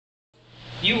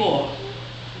You are.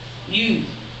 You.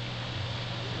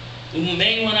 The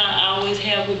main one I always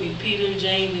have with me, Peter,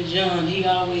 James, and John. He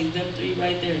always, them three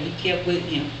right there, he kept with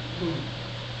him.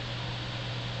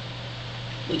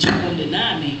 But you won't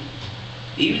deny me.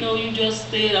 Even though you just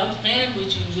said, I'm standing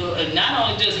with you, and not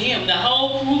only just him, the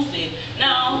whole crew said,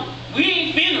 no, we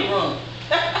ain't finna run.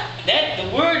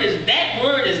 That word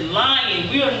is lying.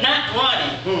 We are not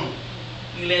running.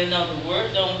 You let know the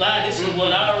word don't lie. This is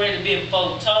what already been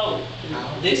foretold.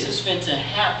 This is finna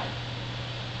happen.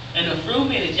 In a few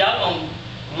minutes, y'all gonna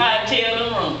hightail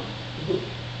the run.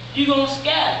 You gonna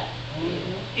scatter.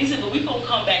 He said, but we gonna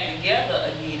come back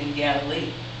together again in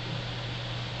Galilee.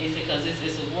 He said, because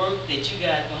it's a work that you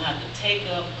guys gonna have to take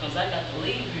up, because I got to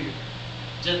leave here.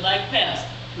 Just like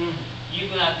Pastor. You're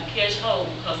gonna have to catch hold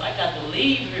because I got to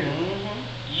leave here.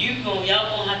 Y'all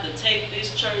gonna have to take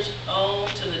this church on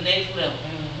to the next level,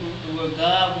 to where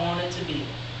God wanted to be.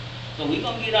 So we're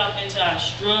gonna get off into our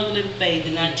struggling faith,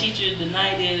 and our teacher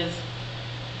tonight is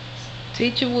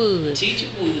Teacher Woods. Teacher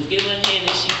Woods. Give her a hand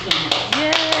as she comes.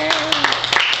 Yeah.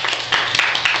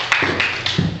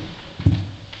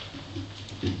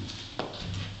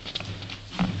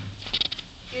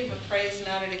 Give a praise and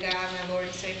honor to God, my Lord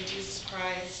and Savior Jesus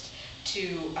Christ,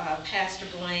 to Pastor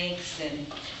Blanks and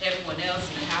everyone else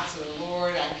in the house of the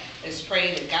Lord. I just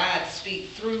pray that God speak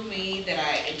through me, that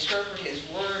I interpret his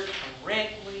word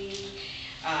correctly,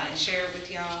 and share it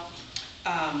with y'all.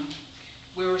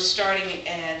 We were starting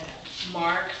at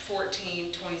Mark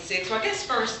 14:26. So I guess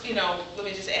first, let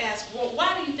me just ask, well,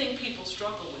 why do you think people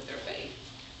struggle with their faith?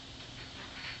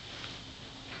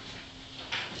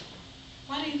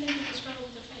 Why do you think people struggle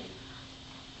with their faith?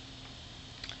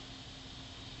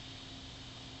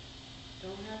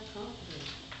 Don't have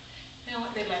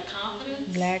confidence. They lack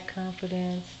confidence? Lack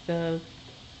confidence, the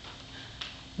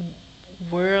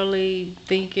worldly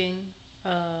thinking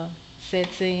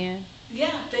sets in.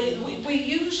 Yeah, we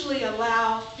usually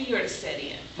allow fear to set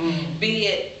in. Be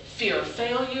it fear of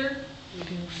failure,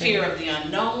 fear of the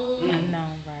unknown,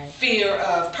 Right. fear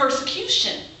of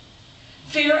persecution,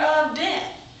 fear of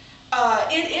death.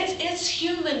 It's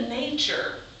human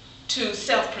nature to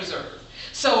self-preserve.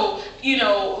 So,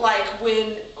 like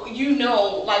when,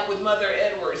 like with Mother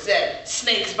Edwards, that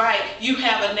snakes bite, you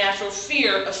have a natural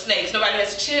fear of snakes. Nobody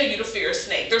has to tell you to fear a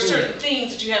snake. There's certain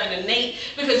things that you have an innate,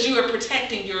 because you are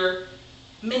protecting your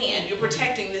man. You're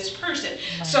protecting this person.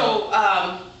 So,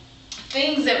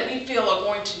 things that we feel are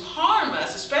going to harm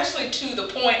us, especially to the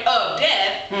point of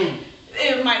death,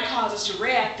 it might cause us to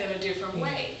react in a different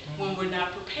way when we're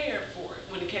not prepared for it,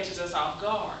 when it catches us off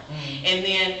guard. And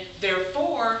then,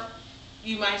 therefore,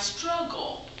 you might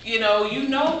struggle. You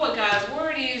know what God's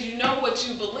word is, you know what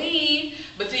you believe,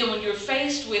 but then when you're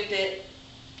faced with it,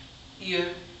 your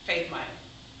faith might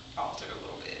alter a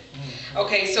little bit.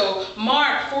 Okay, so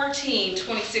Mark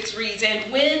 14:26 reads,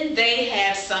 and when they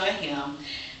had sung a hymn,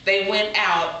 they went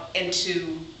out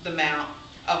into the Mount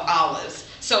of Olives.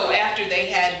 So after they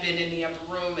had been in the upper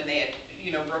room and they had,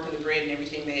 broken the bread and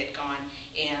everything, they had gone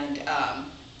and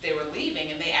they were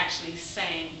leaving, and they actually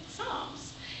sang psalms.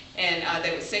 And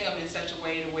they would sing them in such a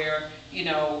way to where,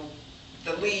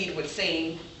 the lead would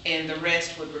sing and the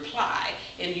rest would reply.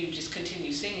 And you just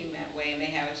continue singing that way. And they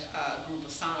had a group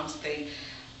of psalms that they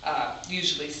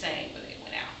usually sang when they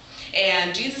went out.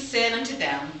 And Jesus said unto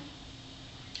them,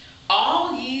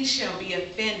 all ye shall be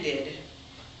offended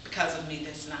because of me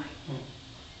this night.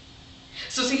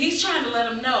 So see, he's trying to let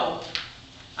them know,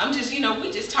 I'm just,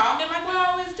 we just talking like we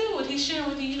always do. And he's sharing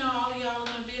with you, all of y'all are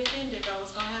going to be offended about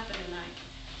what's going to happen tonight.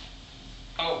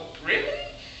 Oh, really?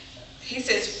 He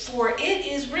says, for it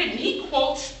is written. He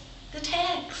quotes the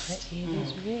text. It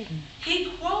is written.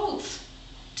 He quotes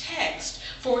text.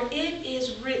 For it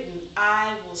is written,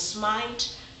 I will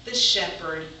smite the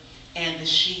shepherd, and the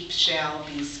sheep shall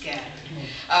be scattered.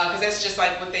 Because that's just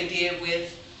like what they did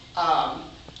with Martin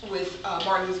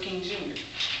Luther King Jr.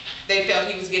 They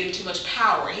felt he was getting too much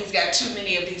power. He's got too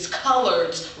many of these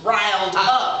colors riled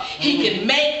up. He can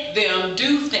make them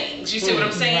do things. You see what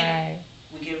I'm saying? Right.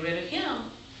 We get rid of him,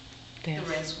 the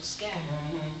rest will scatter.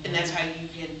 And that's how you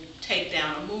can take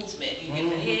down a movement. You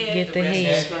get the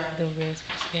head, the rest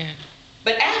will scatter.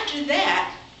 But after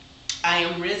that, I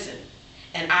am risen,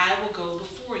 and I will go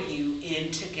before you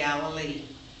into Galilee.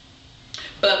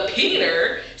 But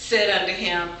Peter said unto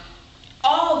him,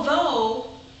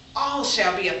 although all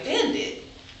shall be offended,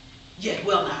 yet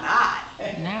will not I.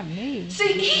 Not me.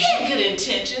 See, he had good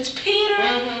intentions. Peter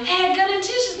had good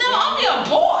intentions. No, I'm your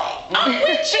boy. I'm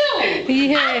with you.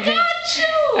 Yeah. I got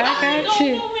you. I ain't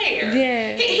going nowhere.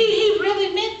 Yeah. He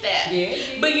really meant that.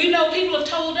 Yeah. But people have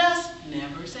told us,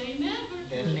 never say never.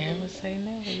 Never say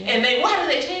never. Yeah. And why do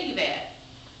they tell you that?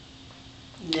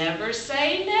 Never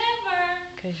say never.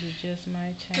 Because you just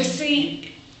might change. Because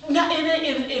see, not,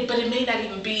 but it may not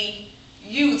even be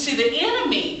you. See, the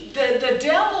enemy, the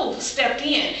devil stepped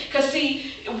in. Because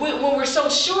see, when we're so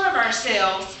sure of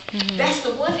ourselves, that's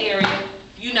the one area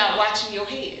you're not watching your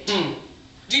head.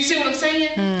 Do you see what I'm saying?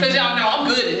 Because y'all know I'm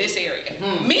good in this area.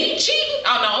 Me cheating,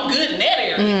 I know I'm good in that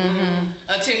area.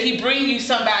 Until he bring you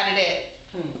somebody that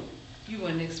you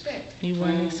wouldn't expect. You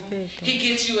wouldn't expect it. He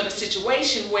gets you in a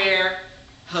situation where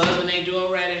husband ain't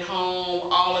doing right at home,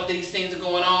 all of these things are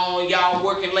going on, y'all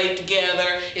working late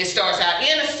together, it starts out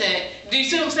innocent. Do you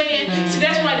see what I'm saying? See,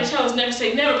 that's why they tell us never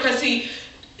say never, because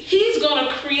he's going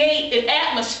to create an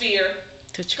atmosphere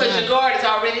because your guard is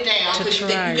already down, because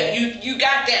you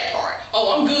got that part.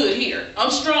 Oh, I'm good here, I'm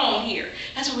strong here.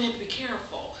 That's why we have to be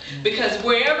careful, because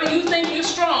wherever you think you're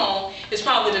strong is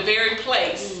probably the very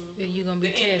place you're gonna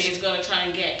be the enemy is going to try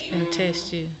and get you and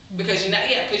test you, because you're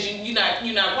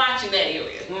not watching that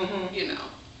area. You know,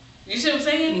 you see what I'm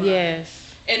saying?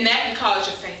 Yes. And that can cause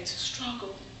your faith to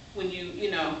struggle when you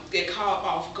get caught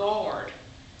off guard.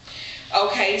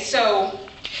 Okay, so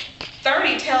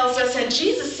 30 tells us, and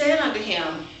Jesus said unto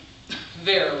him,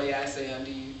 verily I say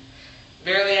unto you,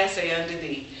 verily I say unto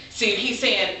thee. See, he's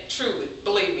saying, truly,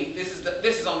 believe me, this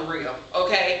is on the real,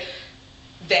 okay?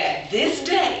 That this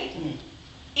day,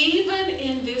 even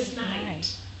in this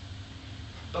night,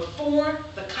 before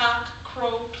the cock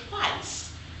crow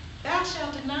twice, thou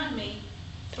shalt deny me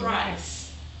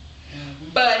thrice.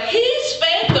 But he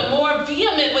spake the more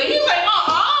vehemently. He's like,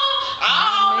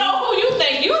 I don't know who you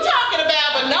think you talking about,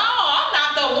 but no, I'm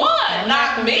not the one.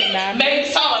 Not me. Maybe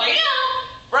some of them,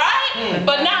 right?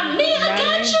 But not me. I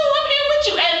got you. I'm here with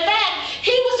you. And in fact,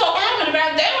 he was so adamant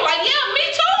about it. They were like, yeah, me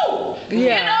too.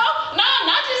 Yeah. You know? No,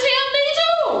 not just him, me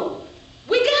too.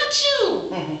 We got you.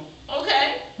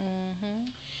 Okay?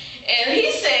 And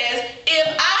he says, if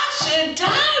I should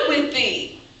die with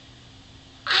thee,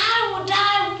 I will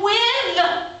die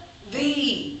with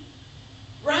thee.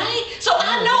 Right? So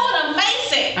I know what I'm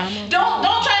facing. Don't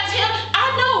try to tell. I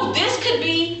know this could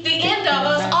be the end of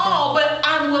us all, but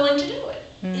I'm willing to do it.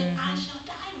 If I shall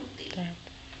die with thee.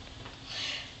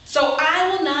 So I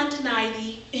will not deny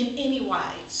thee in any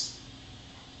wise.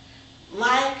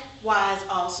 Likewise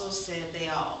also said they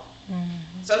all.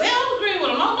 So they all agree with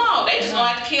him. Oh no, they just gonna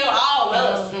have to kill all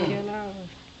of us.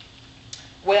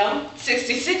 Well,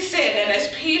 66 said, and as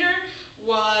Peter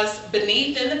was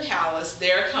beneath in the palace,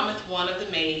 there cometh one of the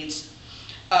maids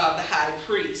of the high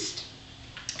priest.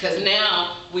 Because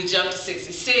now we jump to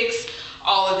 66.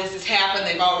 All of this has happened.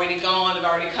 They've already gone. They've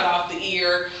already cut off the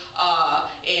ear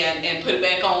and put it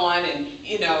back on. And,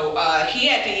 he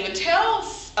had to even tell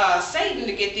Satan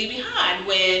to get thee behind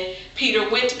when Peter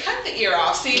went to cut the ear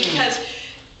off. See, because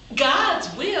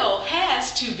God's will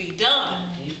has to be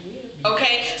done.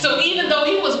 Okay, so even though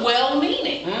he was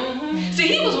well-meaning, see,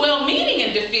 he was well-meaning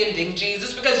in defending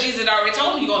Jesus, because Jesus had already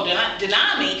told him, you're going to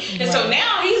deny me. And so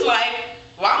now he's like,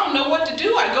 well, I don't know what to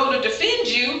do. I go to defend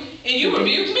you, and you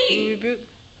rebuke me.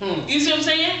 You see what I'm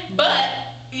saying?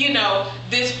 But,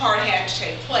 this part had to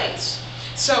take place.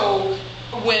 But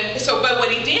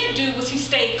what he did do was he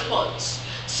stayed close.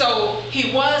 So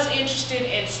he was interested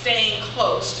in staying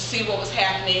close to see what was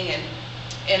happening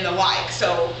and the like.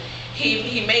 So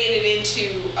he made it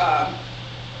into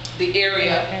the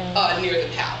area near the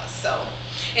palace.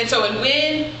 And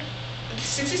when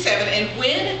 67, and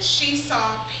when she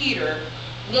saw Peter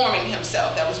warming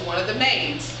himself, that was one of the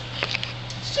maids,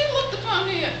 she looked upon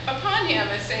him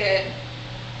and said,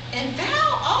 and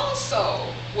thou also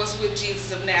was with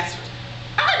Jesus of Nazareth.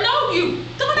 I know you.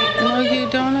 Don't I know you?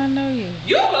 Don't I know you?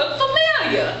 You look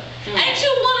familiar. Ain't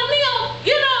you one of them,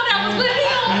 that was with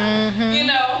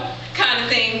him? Kind of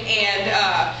thing.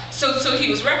 And so he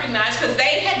was recognized because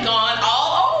they had gone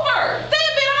all over. They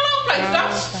had been all over the place.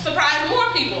 I'm surprised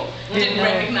more people didn't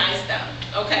recognize them.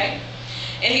 Okay?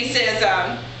 And he says,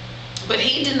 but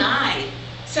he denied,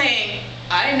 saying,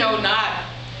 I know not,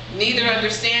 neither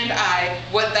understand I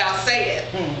what thou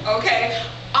sayest. Okay?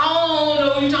 I don't know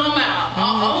what you're talking about.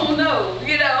 I don't know,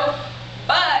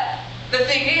 But the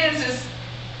thing is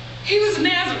he was a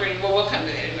Nazarene. Well, we'll come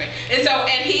to that anyway.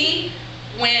 And he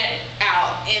went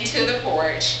out into the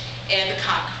porch, and the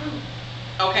cock crew.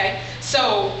 Okay?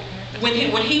 So when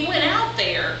he went out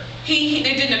there, it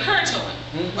didn't occur to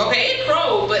him. Okay? It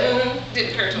crowed, but it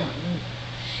didn't occur to him.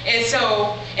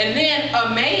 And then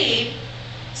a maid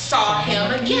saw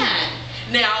him again.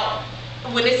 Now,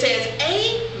 when it says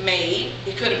a maid,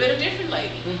 it could have been a different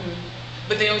lady.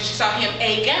 But then when she saw him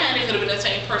again, it could have been the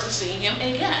same person seeing him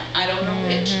again. I don't know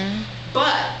which.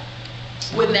 But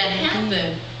when that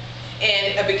happened,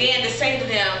 and I began to say to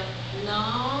them,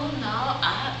 no,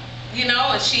 you know,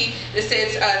 and it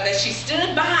says that she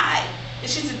stood by. And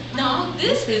she said, no,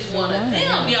 this is one of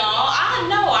them, y'all. I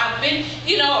know, I've been,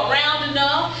 you know, around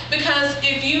enough. Because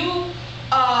if you,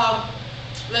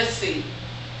 let's see,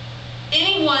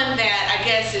 anyone that I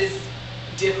guess is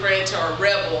different or a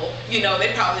rebel, you know,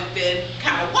 they probably been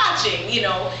kind of watching, you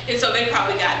know, and so they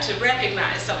probably got to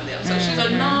recognize some of them. So she's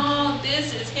like, no,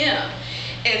 this is him.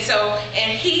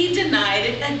 And he denied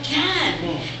it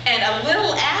again. And a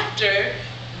little after,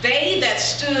 they that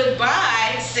stood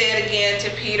by said again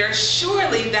to Peter,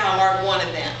 surely thou art one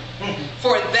of them,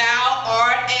 for thou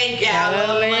art a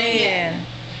Galilean,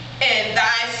 and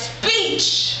thy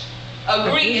speech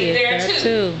agreeth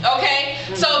thereto. Okay?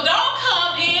 So don't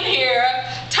come in here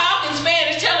talking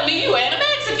Spanish telling me you ain't a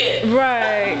Mexican.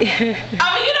 Right. I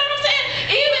mean, you know what I'm saying?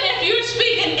 Even if you're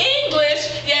speaking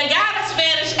English, you got a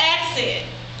Spanish accent.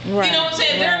 Right. You know what I'm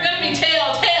saying? There are going to be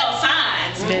telltale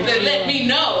signs that let me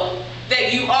know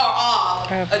that you are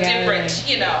of a different,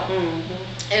 you know.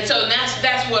 And so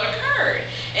that's what occurred.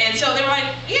 And so they were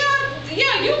like,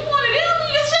 yeah, you one of them.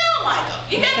 You sound like them.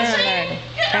 You got the same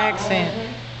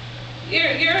accent.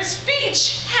 Your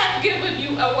speech hath given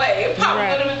you away. It probably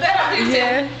would have been better if you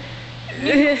said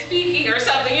speaking or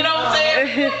something. You know what I'm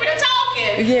saying? You're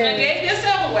talking. You gave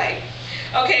yourself away.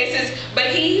 Okay, it says, but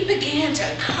he began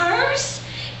to curse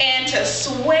and to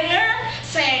swear,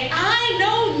 saying, I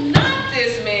know not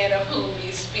this man of whom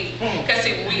you speak. Because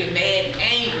see, when we get mad and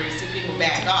angry, see, people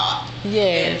back off.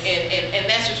 Yes. And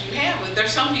that's what you have with.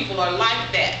 There's some people are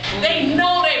like that. They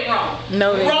know they wrong.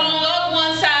 Wrong up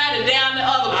one side and down the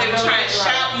other. They were trying to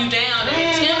shout you down and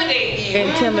intimidate you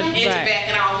into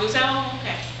backing off. You say, oh,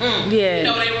 okay. Yeah. You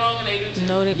know they wrong and they do too.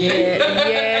 No, they yes.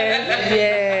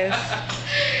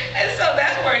 And so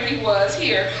that's where he was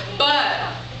here.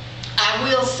 But I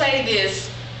will say this,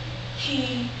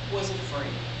 he was afraid.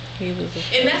 He was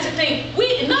afraid. And that's the thing,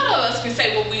 none of us can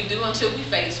say what we do until we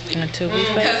face with it.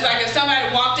 Because like if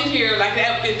somebody walked in here like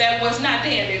that, if that was not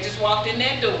them, they just walked in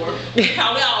that door, we'd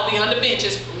probably all be on the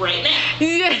benches right now. Yes.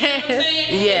 You know what I'm saying?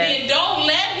 And then don't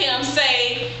let him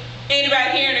say,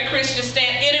 anybody here in a Christian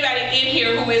anybody in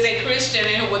here who is a Christian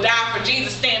and who will die for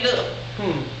Jesus, stand up.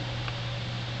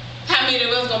 How many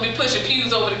of us gonna be pushing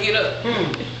pews over to get up?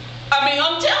 I mean,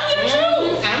 I'm telling you the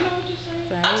truth. I know what you're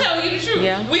saying. I'm telling you the truth.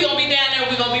 Yeah. We're going to be down there,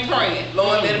 we're going to be praying.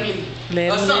 Lord, let him leave.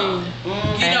 Let or him something.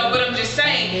 leave. You know, but I'm just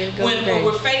saying, when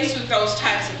we're faced with those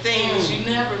types of things, you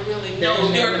never really know.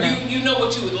 You know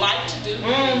what you would like to do.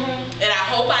 And I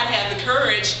hope I'd have the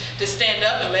courage to stand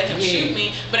up and let him shoot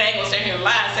me, but I ain't going to stand here and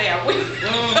lie and say I will.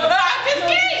 I just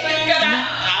can't. Because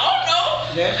I don't know.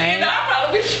 You know, I'll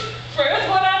probably be first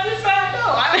one out this side.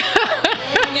 No, I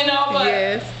don't know. You know,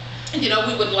 but... You know,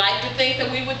 we would like to think that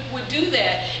we would do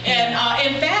that. And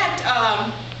in fact,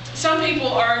 some people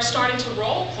are starting to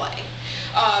role play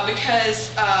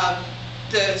because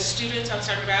the students I was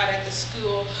talking about at the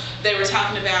school, they were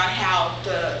talking about how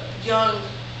the young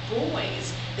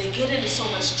boys, they get into so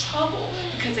much trouble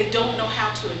because they don't know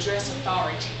how to address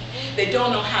authority. They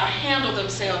don't know how to handle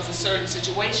themselves in certain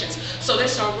situations. So they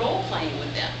start role playing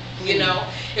with them. You know,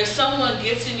 if someone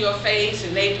gets in your face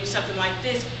and they do something like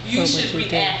this, you should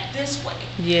react this way.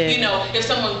 You know, if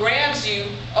someone grabs you,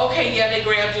 okay, yeah, they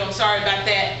grabbed you, I'm sorry about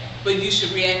that, but you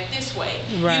should react this way.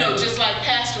 You know, just like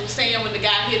Pastor was saying when the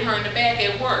guy hit her in the back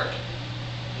at work,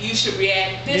 you should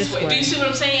react this way. Do you see what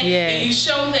I'm saying? And you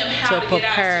show them how to get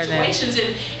out of situations,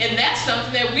 and that's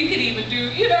something that we could even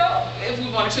do, you know, if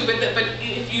we wanted to. But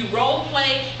if you role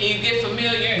play and you get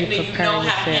familiar and then you know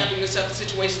how to handle yourself in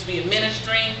situations, to be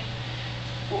administering,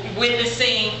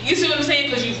 witnessing, you see what I'm saying?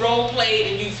 Because you've role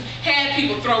played and you've had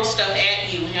people throw stuff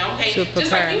at you, okay? Just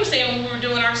like you were saying when we were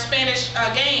doing our Spanish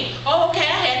game. Oh, okay,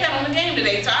 I had that on the game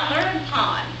today, so I learned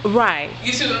pawn. Right.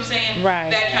 You see what I'm saying?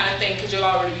 Right. That kind of thing, because you'll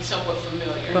already be somewhat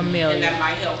familiar. And that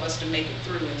might help us to make it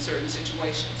through in certain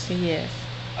situations. Yes.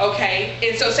 Okay,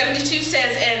 and so 72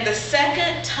 says, and the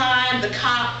second time the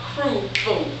cock crew,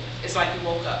 boom, it's like he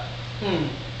woke up. A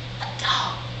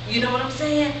dog. You know what I'm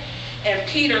saying? And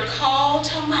Peter called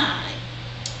to mind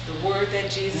the word that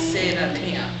Jesus said unto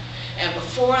him. And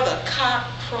before the cock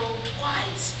crowed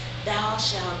twice, thou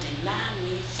shalt deny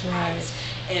me thrice.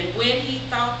 And when he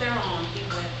thought thereon, he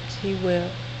wept. He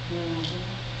wept.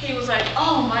 He was like,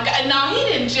 oh my God. Now, he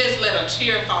didn't just let a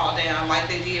tear fall down like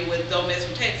they did with Don't Mess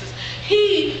with Texas.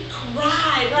 He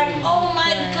cried like, oh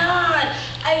my God,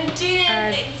 I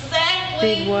did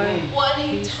exactly what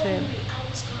he told me I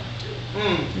was going to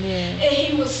do. And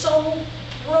he was so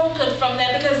broken from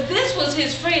that because this was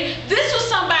his friend. This was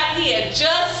somebody he had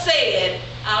just said,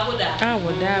 I would die. I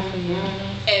would die for you.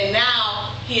 And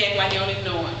now he act like he don't even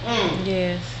know him.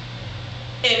 Yes.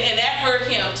 And that hurt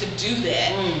him to do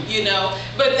that, you know.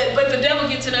 But the devil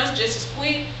gets in us just as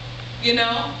quick, you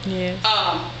know. Yes.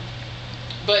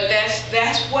 But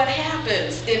that's what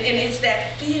happens, and it's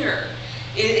that fear.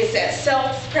 It's that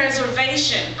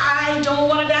self-preservation. I don't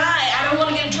want to die. I don't want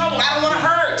to get in trouble. I don't want to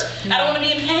hurt. I don't want to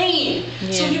be in pain.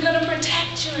 Yeah. So you're going to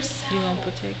protect yourself. You're gonna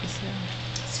protect yourself.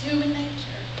 It's human nature.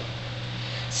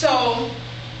 So,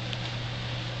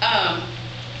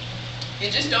 you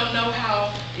just don't know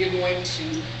how you're going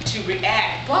to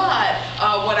react. But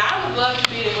what I would love to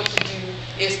be able to do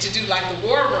is to do like the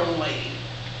war room lady.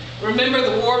 Remember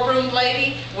the war room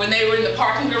lady when they were in the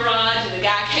parking garage and the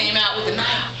guy came out with a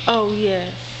knife? Oh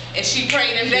yes. And she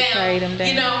prayed him down. Prayed him down.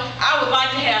 You know, I would like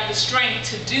to have the strength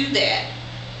to do that.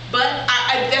 But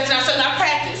that's not something I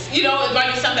practice. You know, it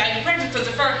might be something I can practice because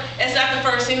it's not the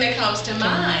first thing that comes to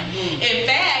mind. In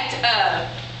fact,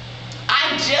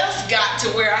 I just got to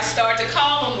where I start to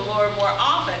call on the Lord more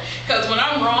often. Because when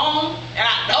I'm wrong, and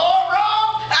I know I'm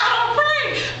wrong, I don't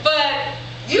pray. But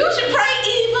you should pray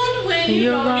even when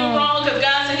you know you're wrong. Because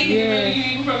God said He can deliver you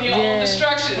even from your own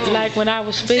destruction. Like when I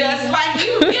was speaking. Just like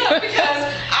you, yeah. Because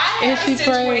I had a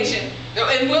situation,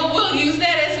 and we'll use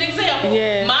that as an example.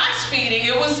 Yeah. My speeding,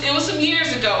 it was some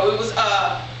years ago. It was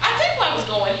I think I was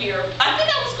going here.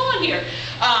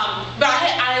 But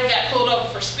I got pulled over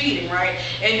for speeding, right?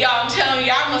 And y'all, I'm telling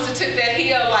you, I must have took that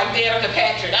hill like Danica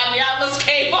Patrick. I mean, I must have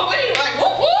came over here like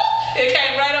whoop whoop. It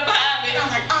came right up behind me. And I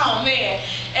was like, oh man.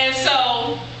 And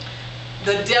so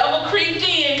the devil creeped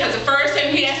in because the first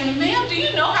time he asked me, ma'am, do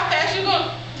you know how fast you're going?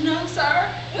 No, sir.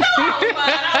 No, I was fine.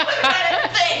 I was looking at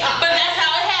everything. But that's how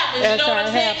it happens. You know what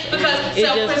I'm saying? Because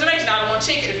self-preservation, I don't want to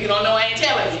check it. If you don't know, I ain't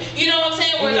telling you. You know what I'm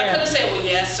saying? Whereas I could have said, well,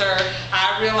 yes, sir.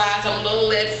 I realize I'm a little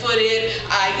lead-footed.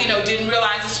 I, didn't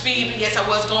realize the speed, but yes, I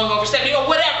was going over 70 or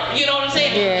whatever. You know what I'm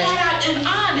saying? Yeah. Had I been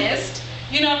honest,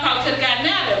 I probably could have gotten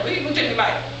out of it. But he looked at me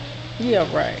like, yeah,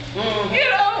 right.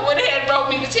 Went ahead and wrote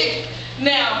me the ticket.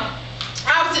 Now,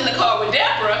 I was in the car with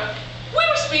Deborah. We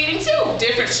were speeding too.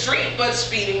 Different street, but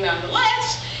speeding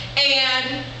nonetheless.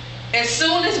 And as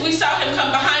soon as we saw him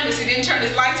come behind us, he didn't turn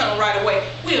his lights on right away.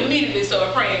 We immediately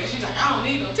started praying. She's like, I don't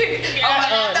need no ticket.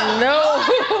 No.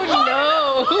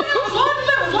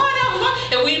 Lord.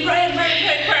 And we prayed.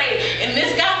 And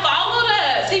this guy followed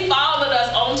us. He followed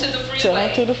us onto the freeway.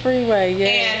 Onto the freeway,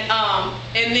 yeah.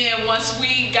 And then once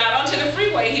we got onto the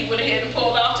freeway, he went ahead and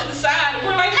pulled off to the side. And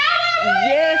we're like,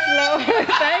 yes, Lord.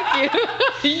 Thank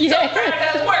you. Yes. So prayer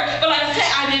does work. But like I said,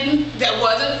 that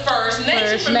wasn't first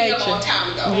nature for me a long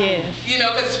time ago. Yes.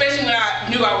 Because especially when I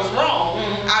knew I was wrong,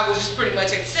 I was just pretty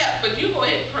much accept. But you go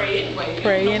ahead and pray anyway.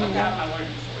 Pray anyway. God might work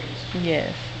for you.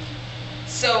 Yes.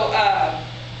 So,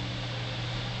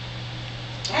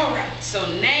 all right. So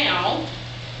now,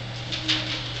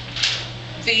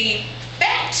 the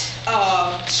fact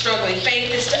of struggling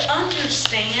faith is to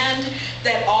understand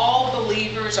that all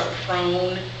believers are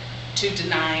prone to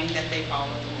denying that they follow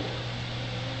the Lord.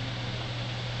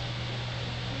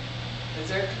 Because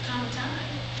there could come a time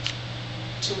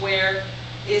to where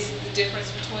it's the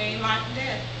difference between life and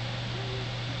death.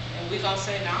 And we're going to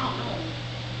say, no, I don't know.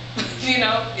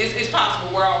 It's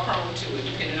possible. We're all prone to it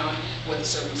depending on what the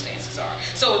circumstances are.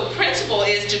 So the principle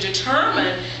is to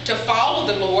determine to follow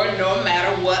the Lord no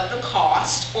matter what the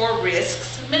cost or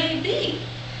risks may be.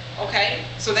 Okay?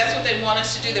 So that's what they want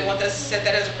us to do. They want us to set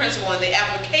that as a principle. And the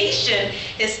application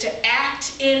is to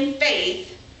act in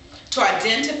faith to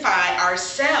identify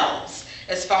ourselves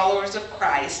as followers of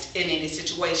Christ in any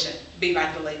situation. Be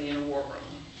like the lady in the war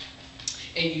room.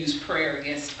 And use prayer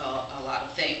against a lot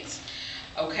of things.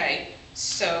 Okay,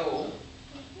 so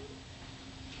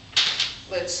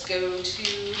let's go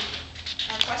to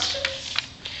our questions.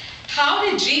 How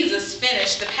did Jesus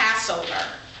finish the Passover?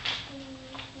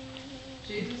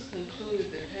 Jesus concluded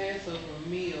the Passover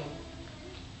meal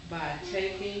by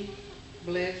taking,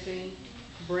 blessing,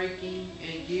 breaking,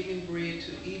 and giving bread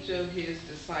to each of his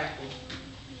disciples.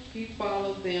 He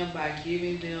followed them by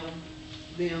giving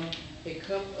them a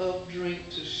cup of drink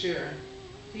to share.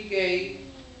 He gave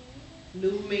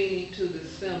new meaning to the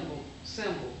symbols,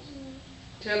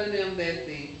 telling them that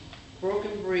the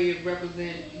broken bread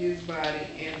represented his body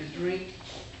and the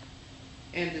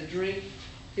drink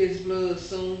his blood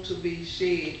soon to be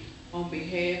shed on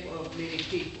behalf of many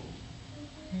people.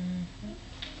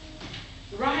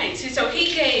 Right. See, so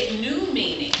he gave new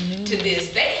meaning to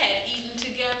this. They had eaten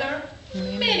together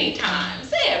many times.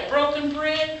 They had broken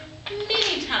bread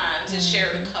many times and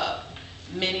shared a cup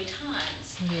many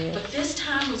times. Yes. But this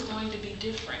time was going to be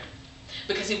different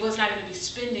because he was not going to be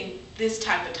spending this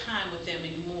type of time with them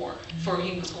anymore, for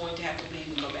he was going to have to leave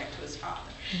and go back to his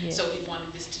Father. Yes. So he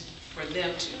wanted this for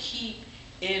them to keep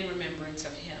in remembrance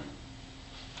of him.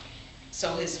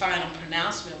 So his final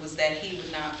pronouncement was that he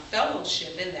would not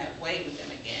fellowship in that way with them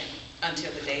again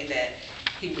until the day that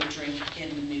he would drink in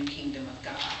the new kingdom of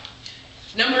God.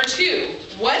 Number 2,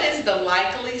 what is the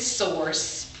likely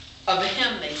source of the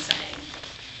hymn they sang?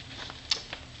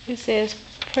 It says,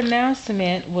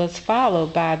 pronouncement was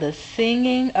followed by the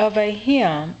singing of a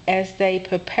hymn as they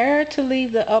prepared to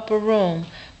leave the upper room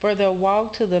for their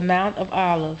walk to the Mount of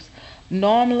Olives.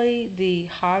 Normally the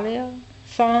Hallel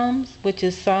Psalms, which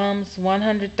is Psalms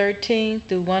 113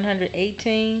 through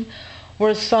 118,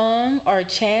 were sung or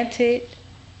chanted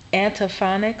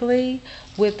antiphonically,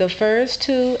 with the first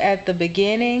 2 at the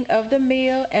beginning of the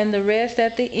meal and the rest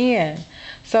at the end.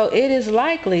 So it is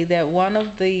likely that one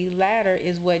of the latter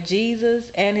is what Jesus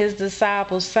and his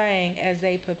disciples sang as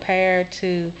they prepared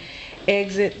to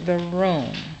exit the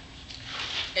room.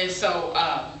 And so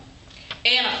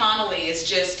antiphonally is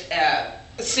just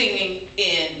singing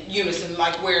in unison,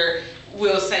 like where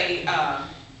we'll say,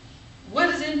 what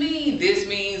does it mean? This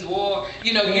means war.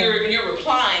 You know, you're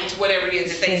replying to whatever it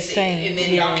is that they sing, and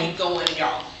then y'all keep going and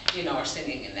y'all, are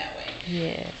singing in that way.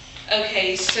 Yes.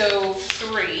 Okay, so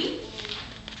 3.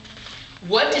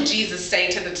 What did Jesus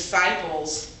say to the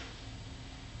disciples?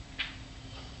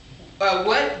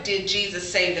 What did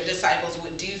Jesus say the disciples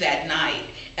would do that night,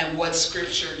 and what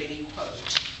scripture did he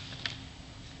quote?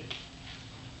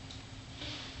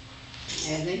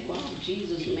 As they walked,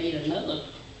 Jesus made another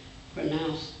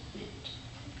pronouncement.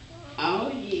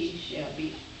 All ye shall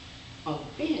be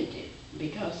offended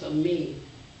because of me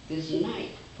this night,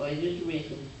 for it is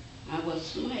written, I will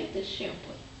smite the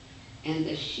shepherd, and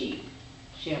the sheep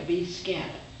shall be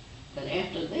scattered. But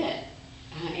after that,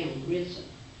 I am risen.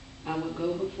 I will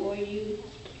go before you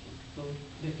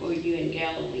in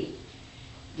Galilee.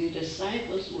 The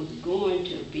disciples was going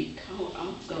to be caught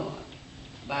off guard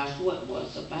by what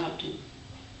was about to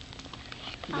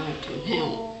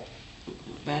handle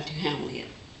it.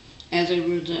 As a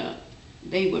result,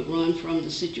 they would run from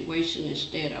the situation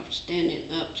instead of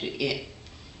standing up to it.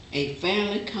 A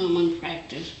fairly common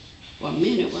practice for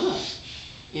many of us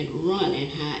in running,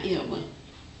 however,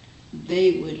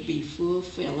 they would be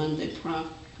fulfilling the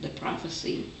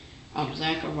prophecy of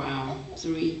Zechariah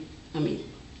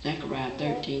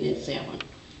 13 and 7,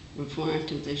 referring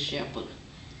to the shepherd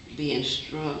being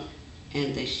struck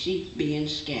and the sheep being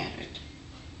scattered.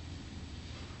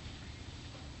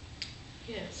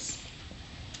 Yes.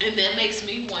 And that makes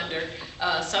me wonder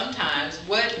sometimes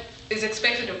what is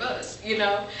expected of us,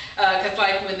 because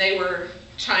like when they were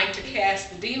trying to cast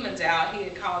the demons out, he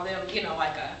had called them,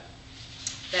 like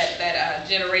that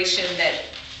generation that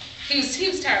he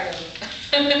was tired of,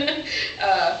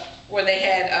 where they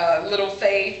had little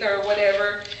faith or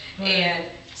whatever and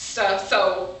stuff.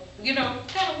 So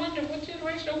kind of wonder what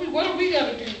generation are we? What are we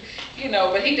gonna do?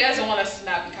 But he doesn't want us to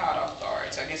not be caught off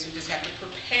guard. So I guess we just have to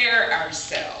prepare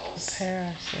ourselves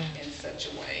in such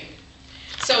a way.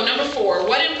 So number 4,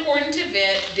 what important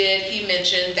event did he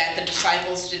mention that the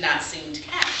disciples did not seem to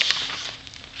catch?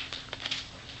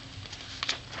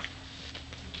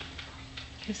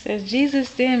 It says,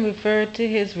 Jesus then referred to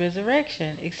his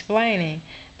resurrection, explaining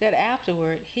that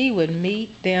afterward he would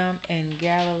meet them in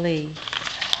Galilee.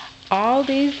 All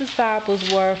these disciples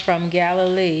were from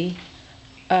Galilee,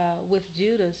 with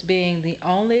Judas being the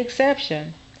only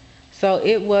exception. So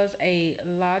it was a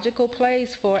logical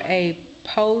place for a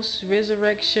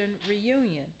post-resurrection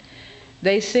reunion.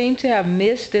 They seem to have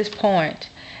missed this point,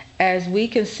 as we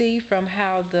can see from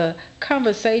how the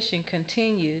conversation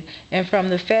continued and from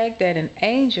the fact that an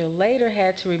angel later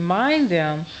had to remind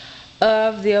them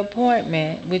of the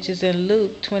appointment, which is in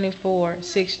Luke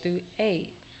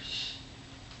 24:6-8.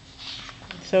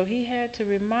 So he had to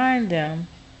remind them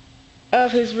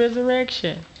of his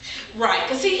resurrection. Right,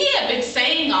 because he had been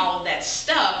saying all of that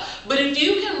stuff, but if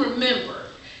you can remember,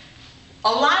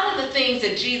 a lot of the things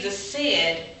that Jesus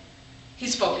said, he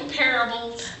spoke in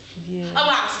parables. Yeah. A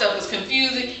lot of stuff was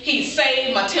confusing. He's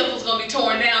saved, my temple's going to be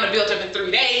torn down and built up in 3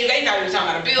 days. They thought he was talking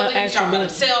about a building, he was talking about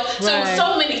himself. So there were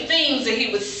so many things that he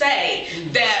would say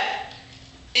that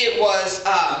it was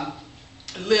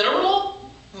literal.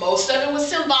 Most of it was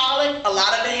symbolic. A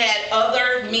lot of it had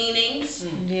other meanings,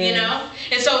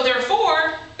 And so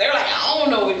therefore, they're like, I don't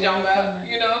know what you're talking about,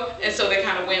 And so they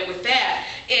kind of went with that.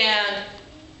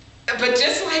 But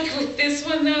just like with this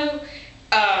one though,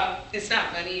 it's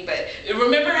not funny, but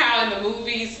remember how in the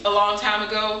movies a long time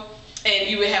ago, and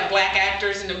you would have black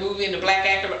actors in the movie, and the black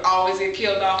actor would always get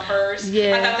killed off first?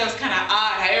 Yeah. I thought that was kind of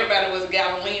odd how everybody was a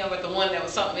Galilean, but the one that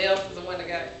was something else is the one that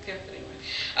got killed anyway.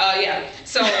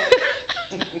 So,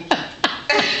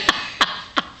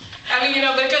 I mean,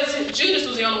 because Judas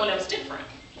was the only one that was different.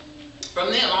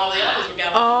 from them. All the others were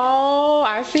Galileans. Oh,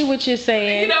 I see what you're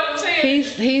saying. You know what I'm saying?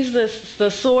 He's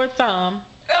the sore thumb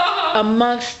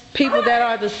amongst people that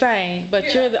are the same, but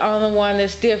Yeah. you're the only one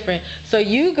that's different. So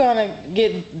you're gonna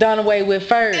get done away with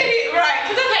first. Right,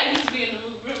 because that's how I used to be in the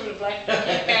movie. Remember the black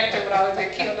actor would always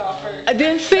get killed off first. I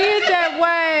didn't see it that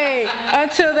way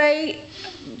until they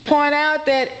point out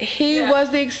that he Yeah. was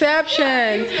the exception,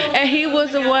 and he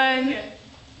was the one.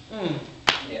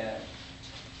 Yeah.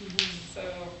 So.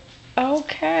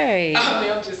 Okay, I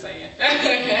mean, I'm just saying.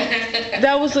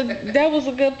 that was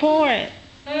a good point.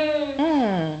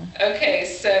 Okay,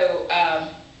 so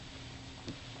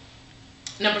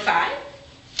number 5.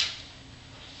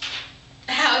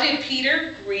 How did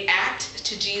Peter react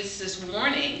to Jesus'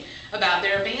 warning about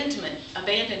their abandonment of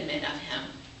him?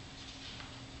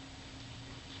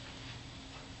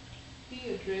 He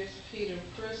addressed Peter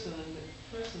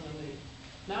personally.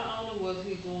 Not only was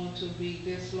he going to be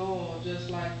disloyal just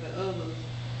like the others,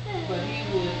 but he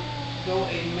would go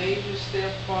a major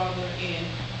step farther and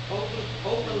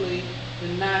openly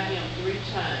deny him 3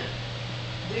 times.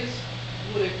 This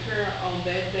would occur on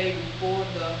that day before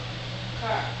the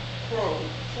cock crowed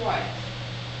twice.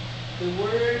 The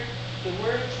word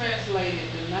translated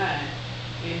deny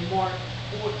in Mark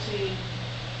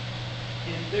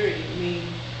 14:30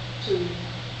 means to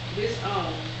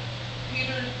disown.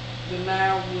 Peter's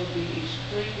denial will be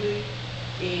extremely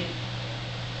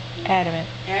Adamant.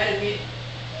 adamant.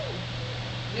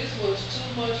 This was too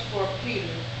much for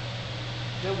Peter.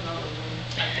 That was all it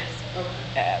was.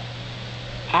 Okay.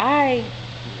 I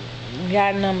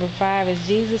got number 5 is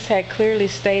Jesus had clearly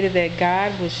stated that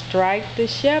God would strike the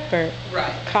shepherd,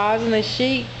 Right. causing the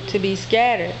sheep to be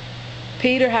scattered.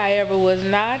 Peter, however, was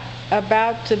not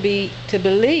about to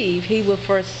believe he would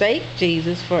forsake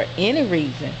Jesus for any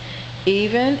reason.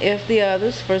 Even if the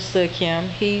others forsook him,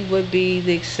 he would be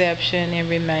the exception and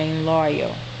remain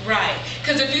loyal. Right.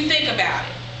 Because if you think about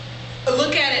it,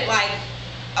 look at it like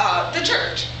the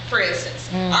church, for instance.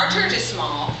 Our church is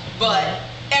small, but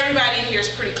everybody in here is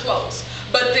pretty close.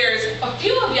 But there's a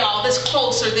few of y'all that's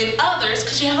closer than others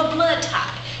because you have a blood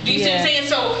tie. Do you see what I'm saying?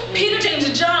 So Peter, James,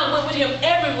 and John went with him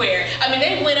everywhere. I mean,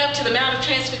 they went up to the Mount of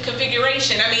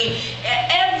Transfiguration. I mean,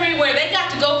 everywhere. They got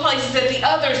to go places that the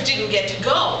others didn't get to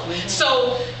go.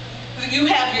 So you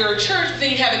have your church,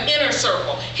 then you have an inner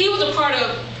circle. He was a part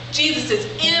of Jesus'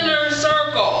 inner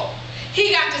circle.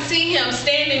 He got to see him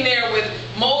standing there with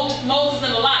Moses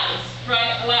and Elijah,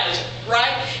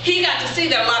 right? He got to see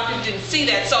that. A lot of people didn't see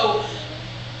that. So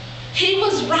he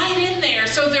was right in there.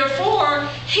 So therefore,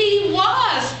 he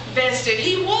was vested.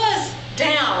 He was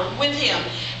down with him.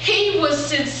 He was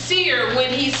sincere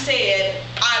when he said,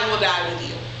 I will die with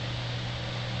you.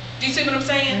 Do you see what I'm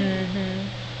saying?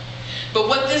 But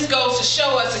what this goes to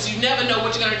show us is you never know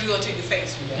what you're going to do until you're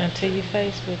faced with it. Until you're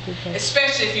faced with it.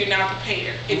 Especially if you're not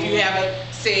prepared. If you haven't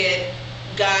said,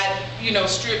 God,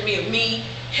 strip me of me.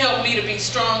 Help me to be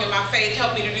strong in my faith.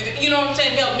 Help me to do that. You know what I'm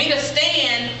saying? Help me to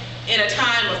stand in a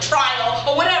time of trial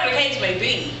or whatever the case may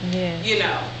be. Yes.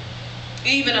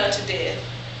 Even unto death.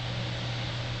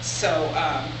 So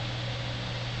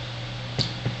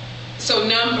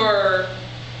number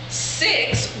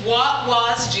 6, what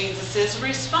was Jesus'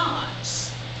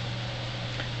 response?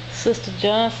 Sister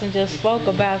Johnson just spoke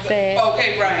about that.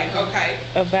 Okay, right, okay.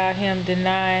 About him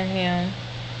denying him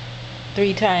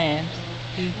 3 times.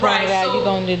 He pointed Right, out, so- you're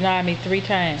going to deny me 3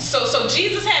 times. So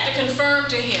Jesus had to confirm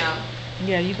to him,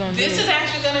 Yeah, you're going to do this is it.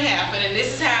 actually going to happen, and this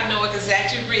is how I know it, because it's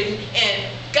actually written, and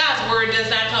God's word does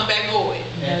not come back void.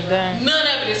 That's right. None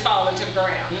of it is falling to the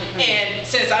ground. And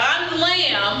since I'm the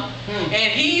lamb,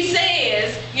 and he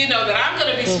says, that I'm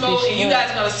going to be Will be smote and you smote. guys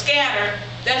are going to scatter,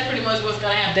 that's pretty much what's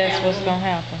going to happen. That's what's going to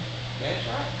happen. That's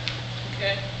right.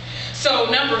 Okay. So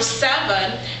number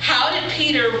 7, how did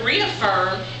Peter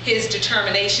reaffirm his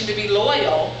determination to be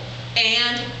loyal,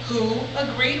 and who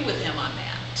agreed with him on that?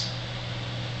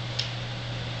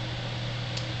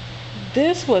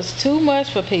 This was too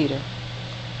much for Peter.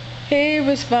 He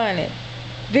responded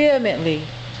vehemently,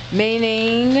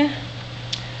 meaning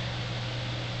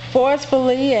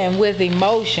forcefully and with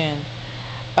emotion,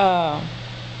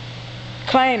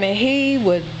 claiming he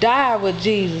would die with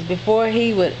Jesus before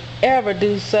he would ever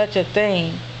do such a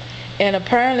thing. And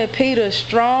apparently Peter's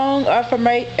strong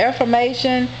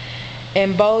affirmation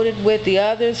emboldened with the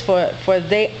others, for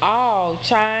they all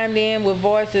chimed in with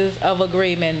voices of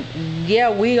agreement. Yeah,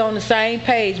 we on the same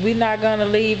page. We're not going to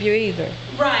leave you either.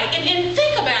 Right. And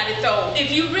think about it, though.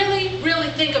 If you really, really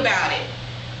think about it,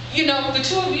 the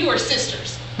 2 of you are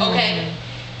sisters, okay?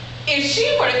 If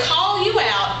she were to call you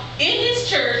out in this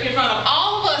church in front of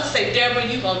all of us, say, Deborah,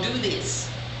 you going to do this.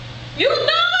 You know,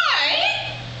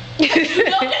 You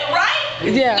know that,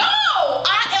 right? Yeah. No,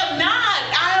 I am not.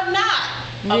 I am not.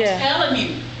 I'm Yeah. telling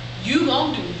you, you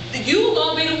gonna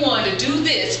be the one to do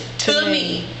this to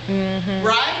me. Mm-hmm.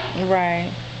 Right?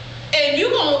 Right. And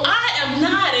I am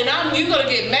not, and you're gonna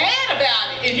get mad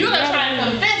about it, and you're gonna try to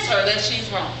convince her that she's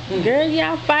wrong. Girl,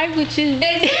 y'all fight with you.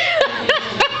 Okay,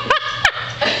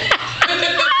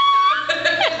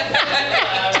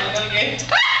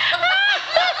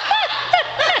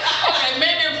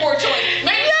 maybe a poor choice.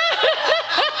 Maybe.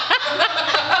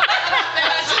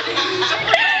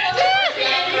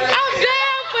 I'm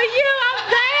down for you. I'm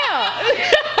down.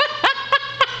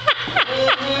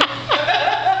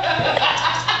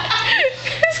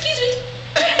 Excuse me.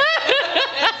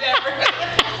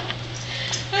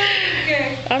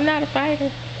 Okay. I'm not a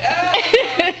fighter.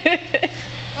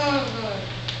 Oh,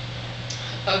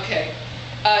 God. Okay.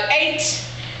 8.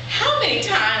 How many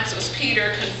times was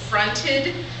Peter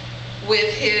confronted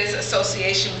with his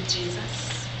association with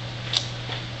Jesus?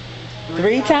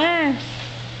 3 times.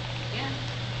 Yeah.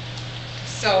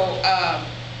 So,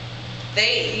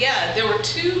 there were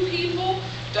 2 people.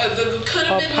 Could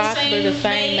have Or been possibly the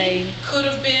same maid. Could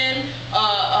have been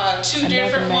 2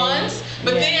 different maid. ones.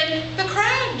 But Yeah. then the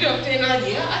crowd jumped in like,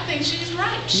 yeah, I think she's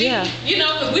right. Yeah. You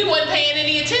know, because we wasn't paying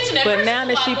any attention at But first. now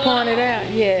There's that a she lot going pointed on.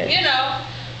 out, yeah. You know.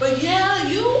 But yeah,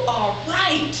 you are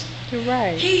right. You're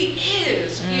right. He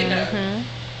is, you know. Mhm.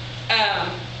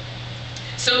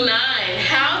 So 9,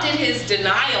 how did his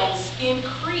denials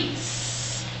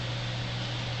increase?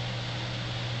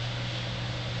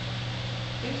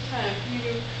 Each time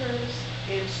Peter cursed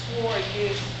and swore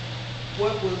against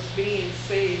what was being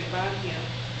said about him.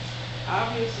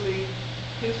 Obviously,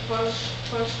 his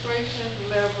frustration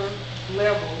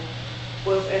level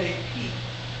was at a peak,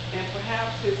 and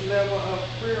perhaps his level of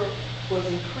fear was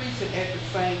increasing at the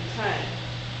same time.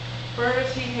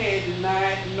 First, he had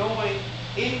denied knowing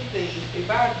anything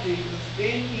about Jesus.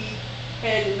 Then he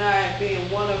had denied being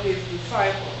one of his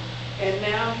disciples, and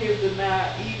now his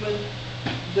denied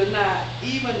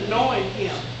even knowing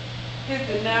him. His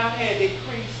denial had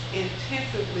increased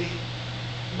intensively,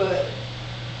 but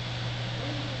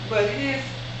his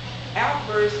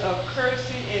outburst of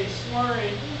cursing and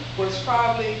swearing was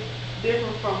probably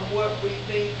different from what we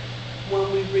think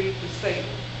when we read the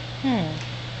statement.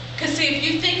 Because see, if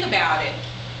you think about it,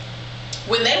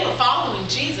 when they were following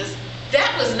Jesus,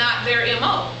 that was not their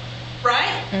MO,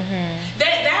 right? Mhm.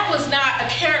 That was not a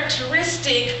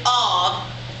characteristic of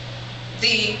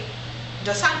the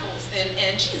disciples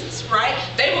and Jesus, right?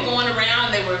 They were going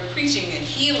around, they were preaching and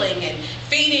healing and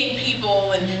feeding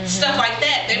people and stuff like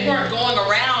that. They weren't going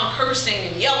around cursing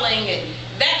and yelling and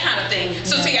that kind of thing.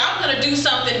 So see, I'm going to do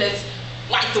something that's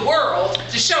like the world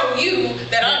to show you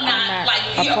that I'm not like,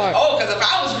 because if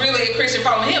I was really a Christian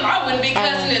following him, I wouldn't be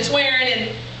cussing and swearing,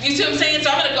 and you see what I'm saying?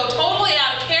 So I'm going to go totally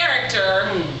out of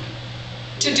character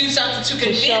to do something to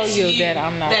convince show you you that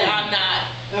I'm not them.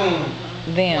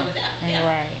 one of them. Yeah.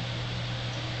 Right.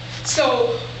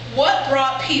 So what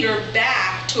brought Peter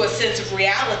back to a sense of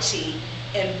reality,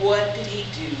 and what did he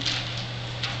do?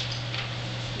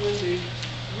 When the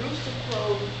rooster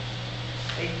crowed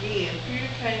again, Peter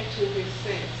came to his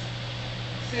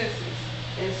senses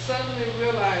and suddenly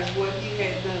realized what he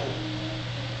had done.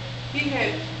 He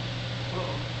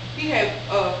had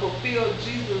fulfilled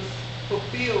Jesus'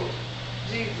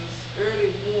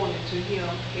 early warning to him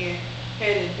and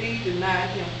had indeed denied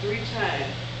him 3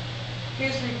 times.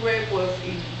 His regret was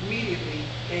immediately,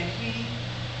 and he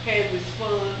had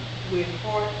responded with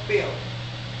heartfelt.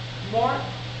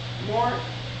 Mark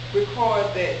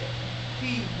recorded that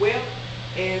he wept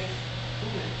as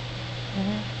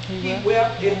he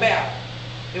wept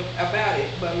about it,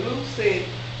 but Luke said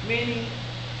many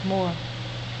more.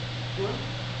 What?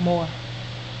 More.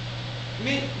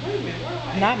 Wait a minute, where am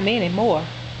I? Not many, more.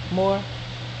 More.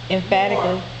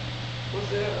 Emphatically. More. What's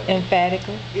that?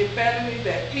 Emphatically. Emphatically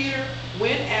that Peter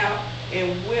went out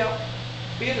and wept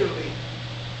bitterly.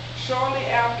 Shortly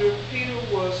after, Peter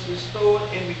was restored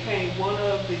and became one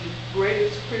of the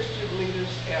greatest Christian leaders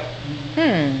ever.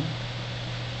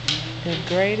 The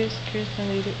greatest Christian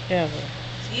leader ever.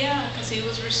 Yeah, because he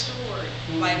was restored,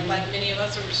 like many of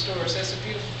us are restored. So that's a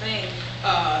beautiful thing.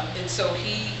 And so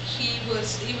he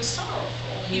was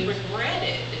sorrowful. He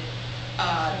regretted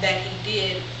that he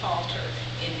did falter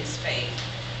in his faith,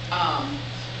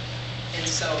 and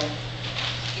so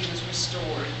he was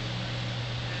restored.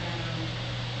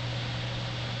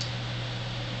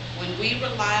 When we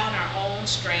rely on our own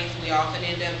strength, we often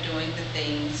end up doing the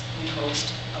things we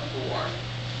most abhor.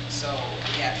 So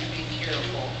we have to be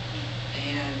careful.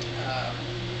 And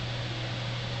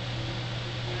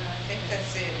I think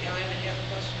that's it. Y'all have any other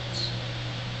questions?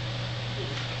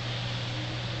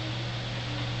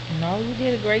 No, you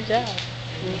did a great job.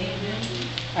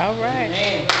 All right.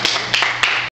 Amen.